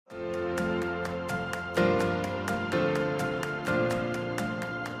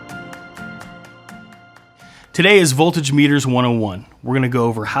Today is Voltage Meters 101. We're going to go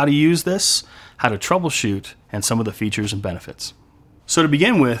over how to use this, how to troubleshoot, and some of the features and benefits. So to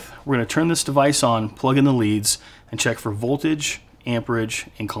begin with, we're going to turn this device on, plug in the leads, and check for voltage, amperage,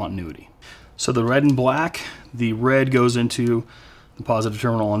 and continuity. So the red and black, the red goes into the positive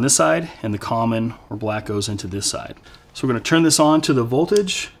terminal on this side, and the common or black goes into this side. So we're going to turn this on to the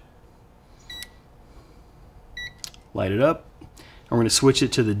voltage, light it up, and we're going to switch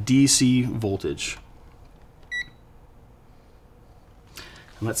it to the DC voltage.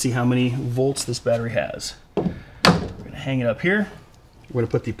 And let's see how many volts this battery has. We're going to hang it up here. We're going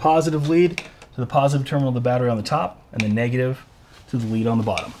to put the positive lead to the positive terminal of the battery on the top and the negative to the lead on the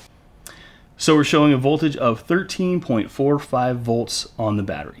bottom. So we're showing a voltage of 13.45 volts on the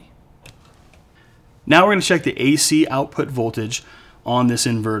battery. Now we're going to check the AC output voltage on this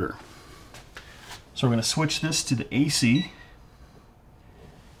inverter. So we're going to switch this to the AC,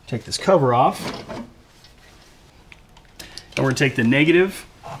 take this cover off, and we're going to take the negative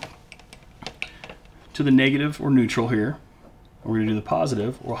to the negative or neutral here. We're going to do the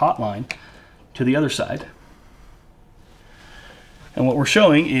positive or hot line to the other side. And what we're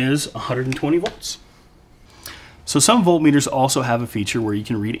showing is 120 volts. So some voltmeters also have a feature where you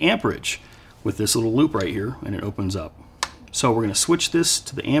can read amperage with this little loop right here, and it opens up. So we're going to switch this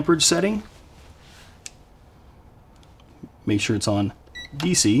to the amperage setting. Make sure it's on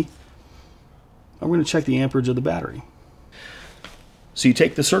DC. And we're going to check the amperage of the battery. So you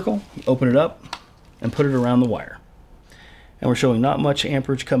take the circle, open it up, and put it around the wire. And we're showing not much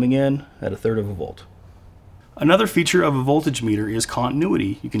amperage coming in at 1/3 of a volt. Another feature of a voltage meter is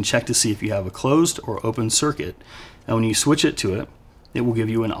continuity. You can check to see if you have a closed or open circuit, and when you switch it to it, it will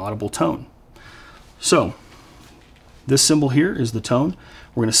give you an audible tone. So this symbol here is the tone.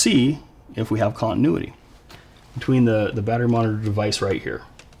 We're going to see if we have continuity between the battery monitor device right here.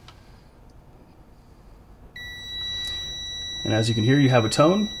 And as you can hear, you have a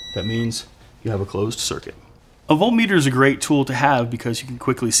tone. That means you have a closed circuit. A voltmeter is a great tool to have because you can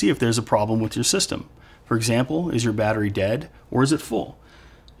quickly see if there's a problem with your system. For example, is your battery dead or is it full?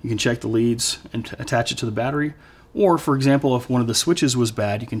 You can check the leads and attach it to the battery. Or, for example, if one of the switches was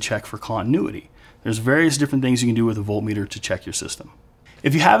bad, you can check for continuity. There's various different things you can do with a voltmeter to check your system.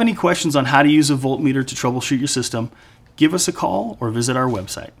 If you have any questions on how to use a voltmeter to troubleshoot your system, give us a call or visit our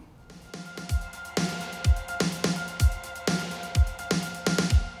website.